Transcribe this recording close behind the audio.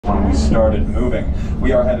started moving.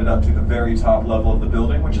 We are headed up to the very top level of the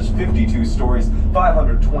building, which is 52 stories,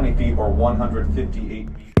 520 feet or 158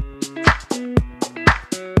 meters.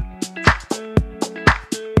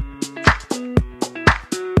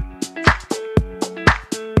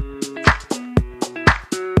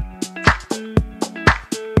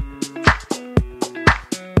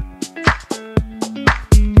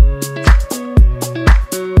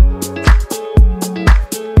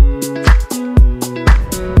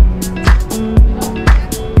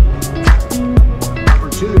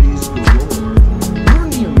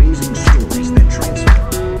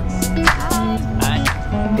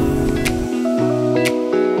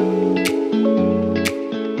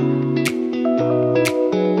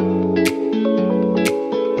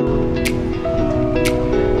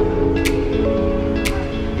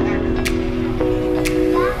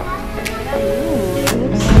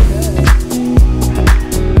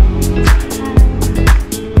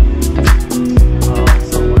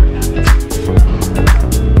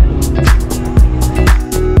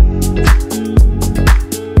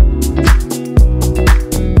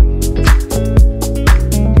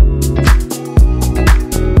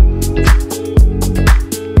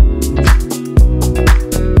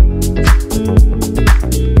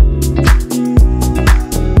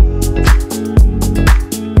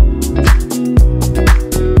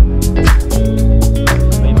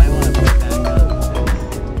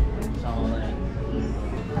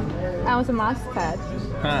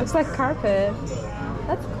 Looks like carpet.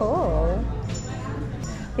 That's cool.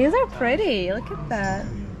 These are pretty. Look at that.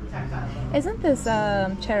 Isn't this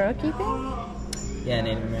Cherokee thing? Yeah,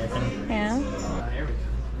 Native American. Yeah.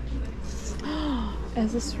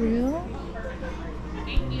 Is this real?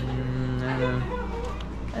 No.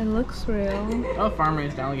 It looks real. Oh, farm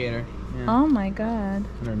raised alligator. Yeah. Oh my god.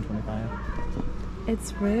 125.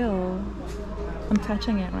 It's real. I'm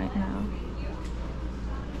touching it right now.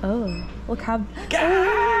 Oh, look how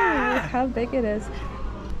look how big it is.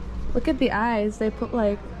 Look at the eyes. They put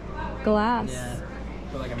like glass. Yeah,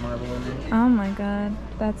 put like a marble in there. Oh my god,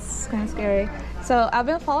 that's kind of scary. So I've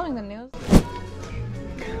been following the news.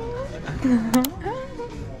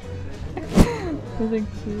 These are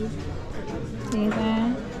cute. These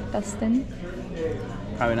are Dustin.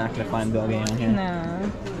 Probably not gonna find Bilge on here.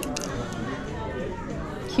 No.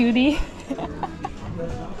 Cutie.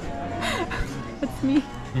 That's me.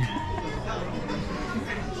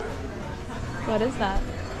 What is that?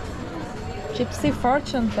 Gypsy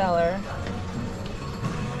fortune teller.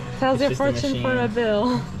 Tells your fortune for a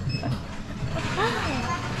bill.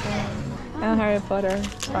 And Harry Potter,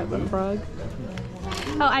 Chocolate Frog.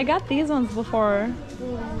 Oh, I got these ones before.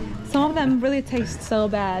 Some of them really taste so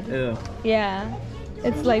bad. Ew. Yeah,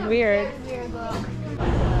 it's like weird.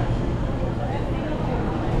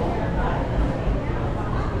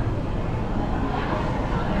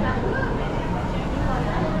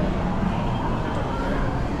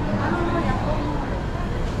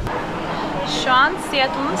 Şu an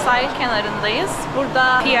Seattle'ın sahil kenarındayız.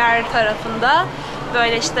 Burada pier tarafında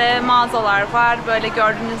böyle işte mağazalar var. Böyle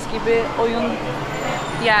gördüğünüz gibi oyun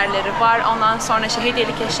yerleri var. Ondan sonra işte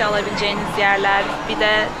hediyelik eşya alabileceğiniz yerler, bir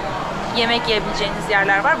de yemek yiyebileceğiniz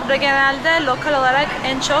yerler var. Burada genelde lokal olarak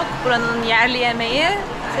en çok buranın yerli yemeği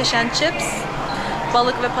fish and chips,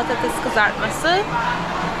 balık ve patates kızartması.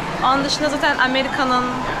 Onun dışında zaten Amerika'nın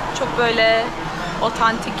çok böyle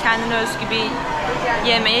otantik, kendine özgü bir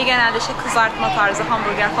yemeği genelde işte kızartma tarzı,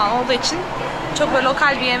 hamburger falan olduğu için çok böyle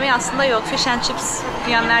lokal bir yemeği aslında yok. Fish and chips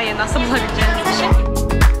dünyanın her yerinde aslında bulabileceğiniz bir şey.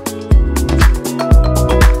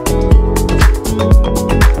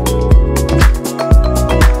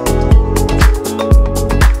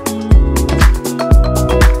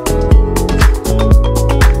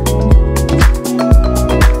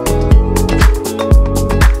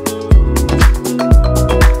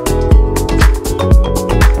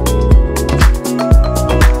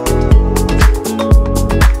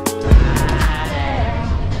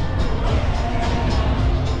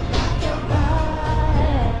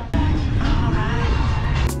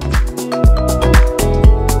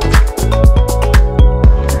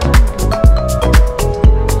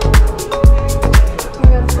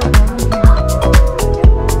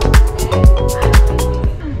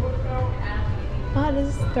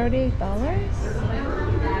 $38?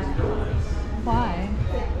 Why?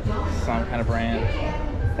 Some kind of brand.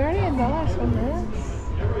 $38 for this?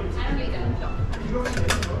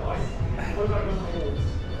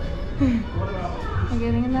 You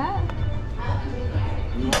getting that?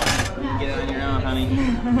 You can get it on your own, honey.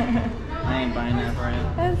 I ain't buying that for you.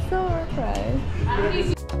 That's so overpriced.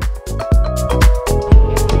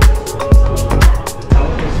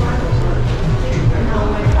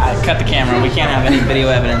 cut the camera. We can't have any video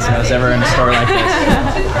evidence of us ever in a store like this.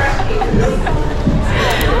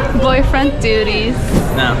 Boyfriend duties.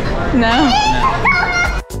 No. No? No.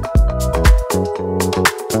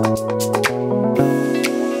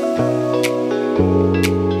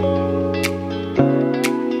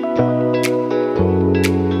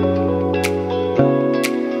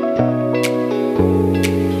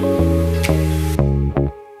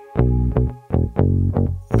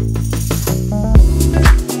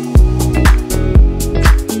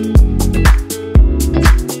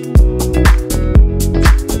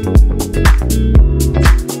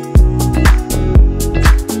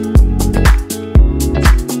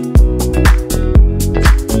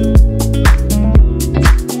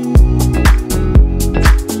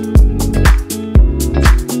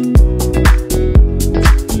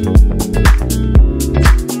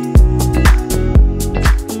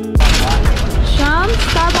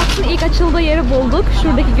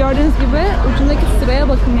 Şuradaki gördüğünüz gibi ucundaki sıraya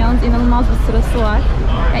bakın, yalnız inanılmaz bir sırası var.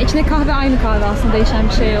 Yani içine kahve aynı kahve aslında, değişen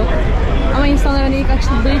bir şey yok. Ama insanlar hani ilk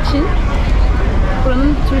açıldığı için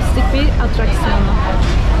buranın turistik bir atraksiyonu.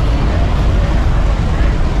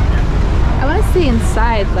 I want to see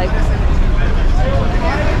inside, like,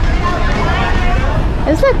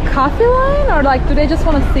 is it a coffee line or like do they just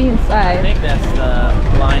want to see inside? I think that's the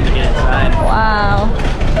line to get inside. Wow.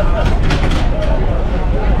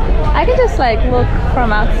 I can just like look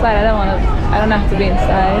from outside. I don't have to be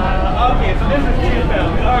inside. Okay, so this is 2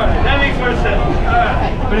 pounds. Alright, that makes more sense.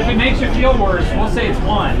 Alright. But if it makes you feel worse, we'll say it's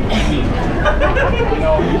 1. Easy.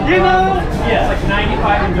 You know? Yeah, it's like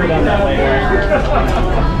 95 degrees on that way.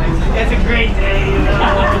 It's a great day, you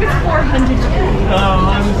know? It's 400 degrees.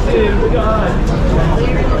 Oh, I'm so God.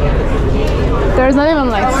 There's not even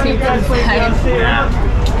like seats inside.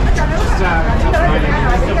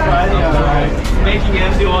 Making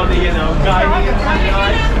him do all the, you know, guiding and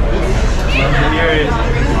whatnot.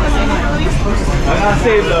 I gotta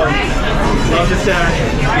say though, I'm just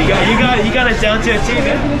you got it down to a T.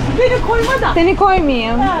 Beni koyma da. Seni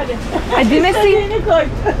koymayayım. Ay dinlesin. Beni koy.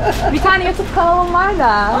 Bir tane YouTube kanalım var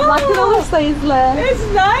da. Vaktin olursa izle. It's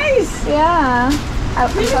nice. Yeah.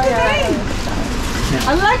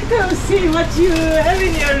 I like to see what you have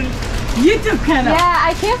in your YouTube channel. Yeah,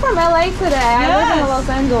 I came from LA today. I live in Los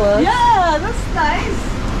Angeles. Yeah, that's nice.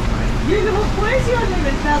 Beautiful place you live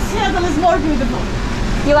in. Now Seattle is more beautiful.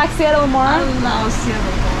 You like Seattle more? I love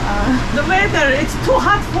Seattle. The weather, it's too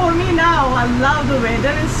hot for me now. I love the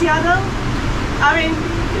weather in Seattle. I mean,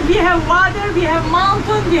 we have water, we have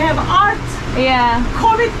mountain, we have art. Yeah.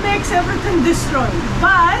 COVID makes everything destroyed,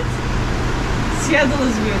 but Seattle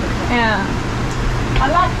is beautiful. Yeah. I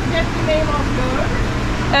like to get the name of your...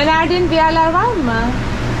 Önerdiğin bir yerler var mı?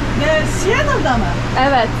 Seattle'da mı?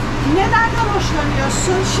 Evet. Nelerden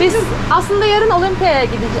hoşlanıyorsun? Biz aslında yarın Olimpiya'ya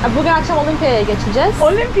gideceğiz. Bugün akşam Olimpiya'ya geçeceğiz.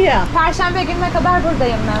 Olimpiya. Perşembe gününe kadar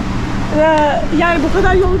buradayım ben. Yani bu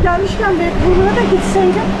kadar yolu gelmişken de buraya da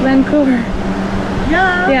gitseydim. Vancouver.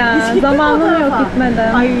 Ya hiç gittin mi o zamanım yok tarafa?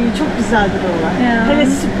 gitmedim. Ay çok güzeldir oralar. Ya. Hele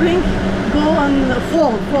spring, go on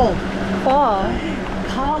fall. Oh.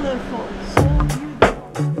 Colorful.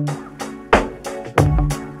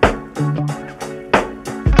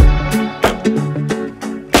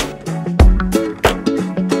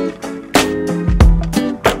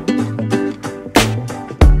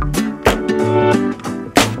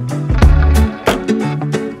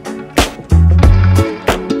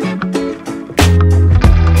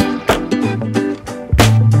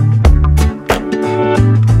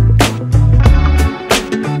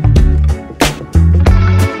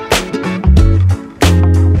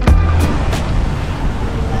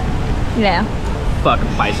 Yeah.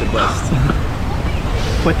 Fucking bicyclist.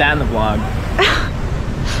 Put that in the vlog.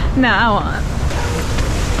 No, I won't.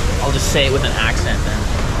 I'll just say it with an accent then.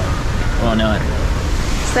 I won't know it.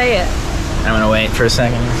 Say it. I'm gonna wait for a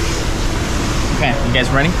second. Okay, you guys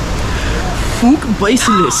ready? Fuck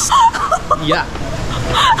bicyclist. Yeah.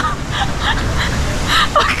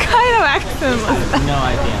 What kind of accent was that? No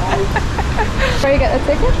idea. Where you get the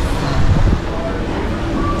tickets?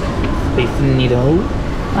 Space Needle.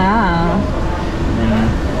 Wow.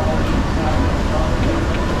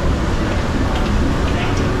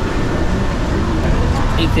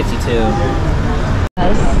 $8.52.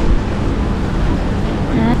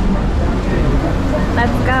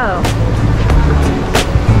 Let's go.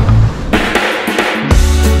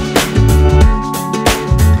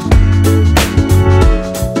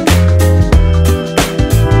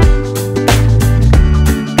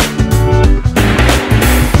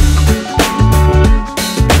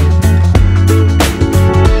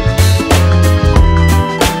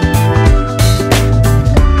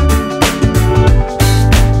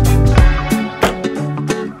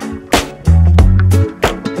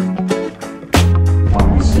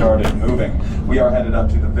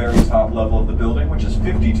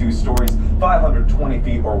 520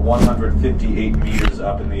 feet or 158 meters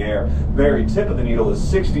up in the air. Very tip of the needle is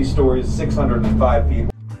 60 stories, 605 feet.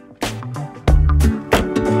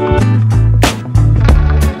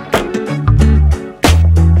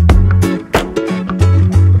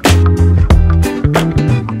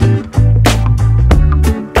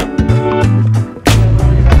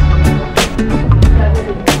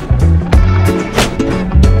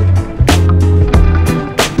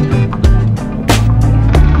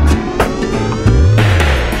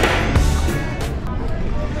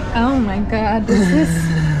 Oh my god, this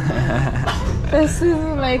is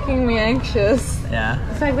making me anxious. Yeah.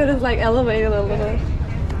 The fact that it's like elevated a little.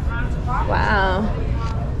 Wow.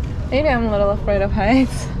 Maybe I'm a little afraid of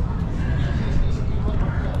heights.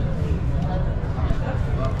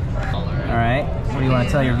 Alright, what do you want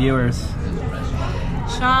to tell your viewers?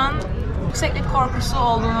 Şu an yükseklik korkusu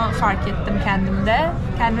olduğunu fark ettim kendimde.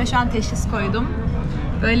 Kendime şu an teşhis koydum.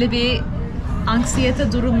 Böyle bir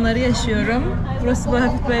anksiyete durumları yaşıyorum. Burası böyle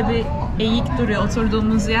hafif böyle bir eğik duruyor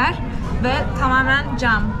oturduğumuz yer ve tamamen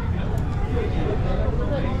cam.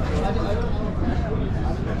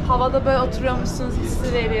 Havada böyle oturuyormuşsunuz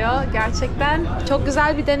hissi veriyor. Gerçekten çok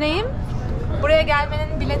güzel bir deneyim. Buraya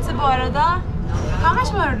gelmenin bileti bu arada. How much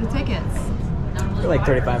were the tickets?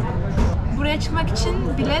 Like 35. Buraya çıkmak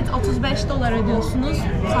için bilet $35 ödüyorsunuz.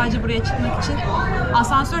 Sadece buraya çıkmak için.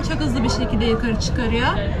 Asansör çok hızlı bir şekilde yukarı çıkarıyor.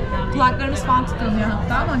 Kulaklarımız falan tıkanıyor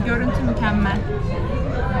hatta ama görüntü mükemmel.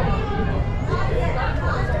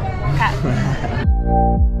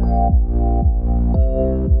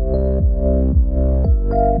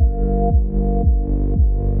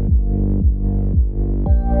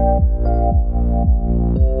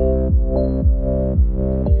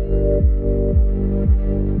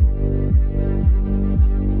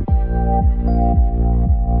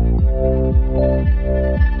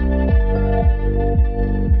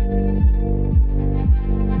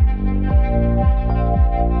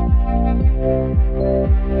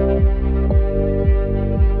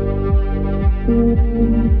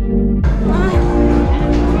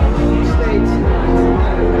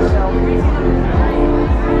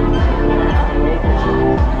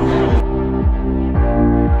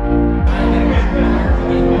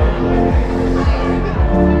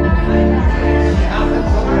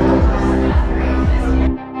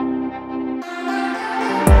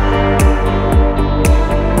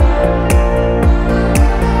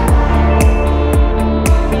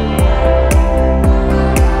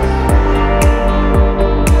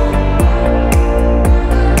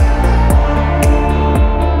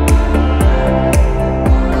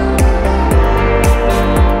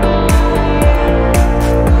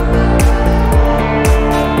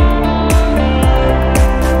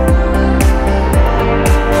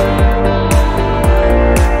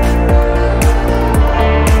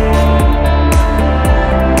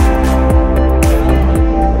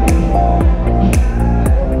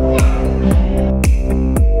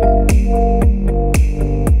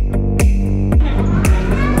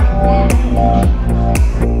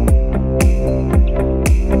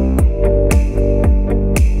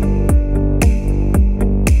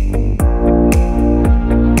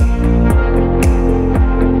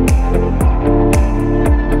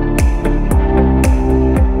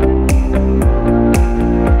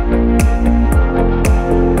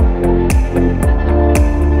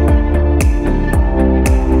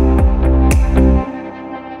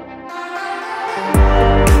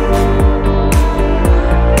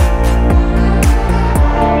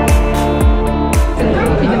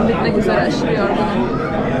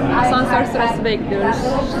 bekliyoruz.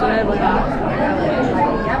 Sıraya bakalım.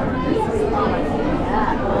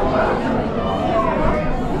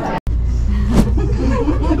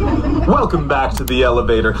 Welcome back to the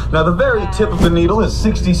elevator. Now the very tip of the needle is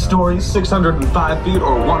 60 stories, 605 feet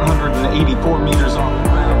or 184 meters off the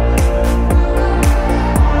ground.